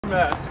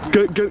Mask.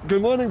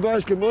 Good morning,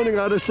 Bryce. Good morning,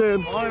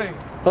 Addison. Morning.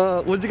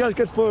 What did you guys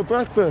get for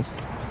breakfast?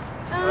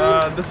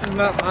 This is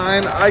not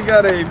mine. I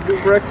got a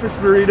breakfast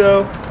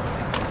burrito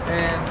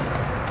and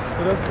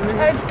what else did we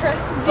get?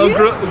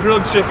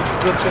 Grilled chicken.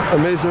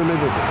 Amazing.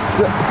 Did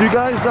you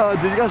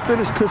guys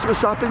finish Christmas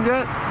shopping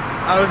yet?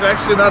 I was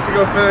actually about to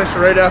go finish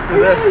right after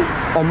this.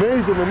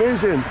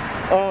 Amazing.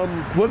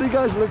 What are you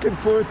guys looking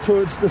forward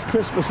towards this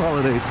Christmas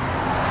holidays?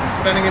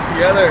 Spending it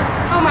together.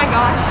 Oh my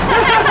gosh.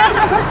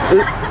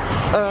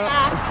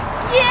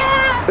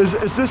 Yeah.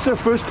 Is this your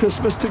first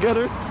Christmas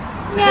together?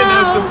 No.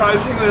 No,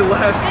 surprisingly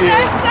last year.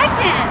 It's our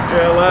second.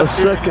 Yeah, last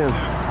year. Second.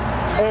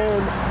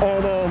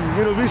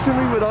 And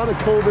recently with all the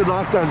COVID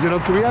lockdowns,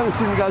 we haven't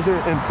seen you guys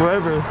in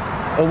forever.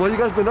 What have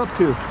you guys been up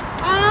to?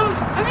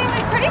 I mean,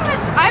 like pretty much,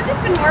 I've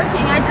just been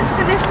working. I just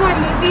finished my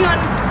movie on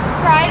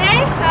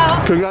Friday, so.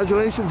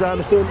 Congratulations,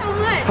 Addison. Thank you so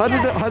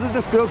much. How did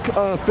it feel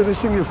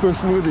finishing your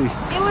first movie?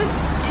 It was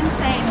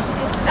insane.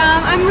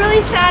 I'm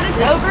really sad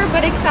it's over,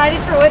 but excited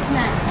for what's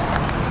next.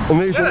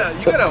 Amazing.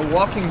 You got a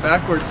walking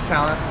backwards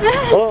talent.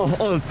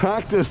 oh,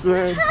 practice,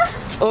 man.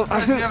 Oh,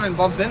 actually, you haven't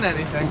bumped into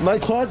anything. My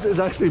quads is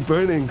actually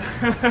burning.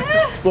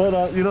 But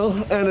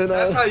and then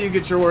that's how you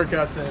get your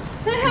workouts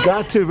in.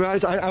 Got to,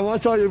 guys. I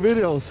watch all your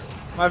videos.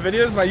 My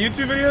videos, my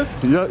YouTube videos.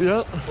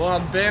 Yep. Well,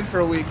 I'm banned for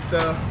a week,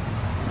 so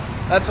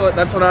that's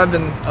what I've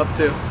been up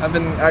to. I've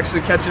been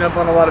actually catching up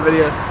on a lot of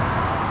videos.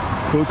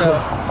 Cool. So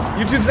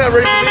YouTube's not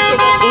ready for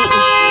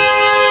me.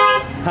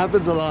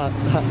 Happens a lot.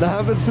 That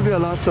happens to me a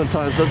lot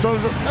sometimes. That was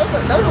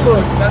a little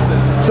excessive.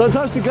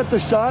 Sometimes to get the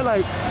shot,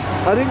 like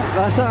I think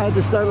last time I had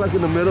to stand like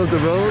in the middle of the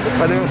road,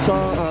 and then I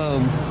saw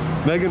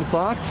Megan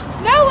Fox.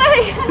 No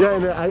way. Yeah,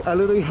 and I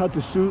literally had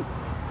to shoot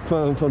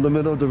from the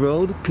middle of the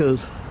road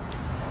because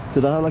I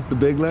have like the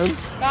big lens.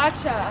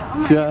 Gotcha. Oh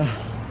my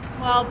goodness.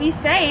 Well, be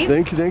safe.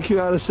 Thank you,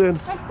 Addison.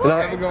 Of course.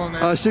 Have a good one,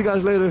 man. I'll see you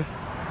guys later.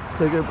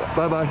 Take care.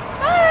 Bye.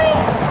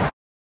 Bye.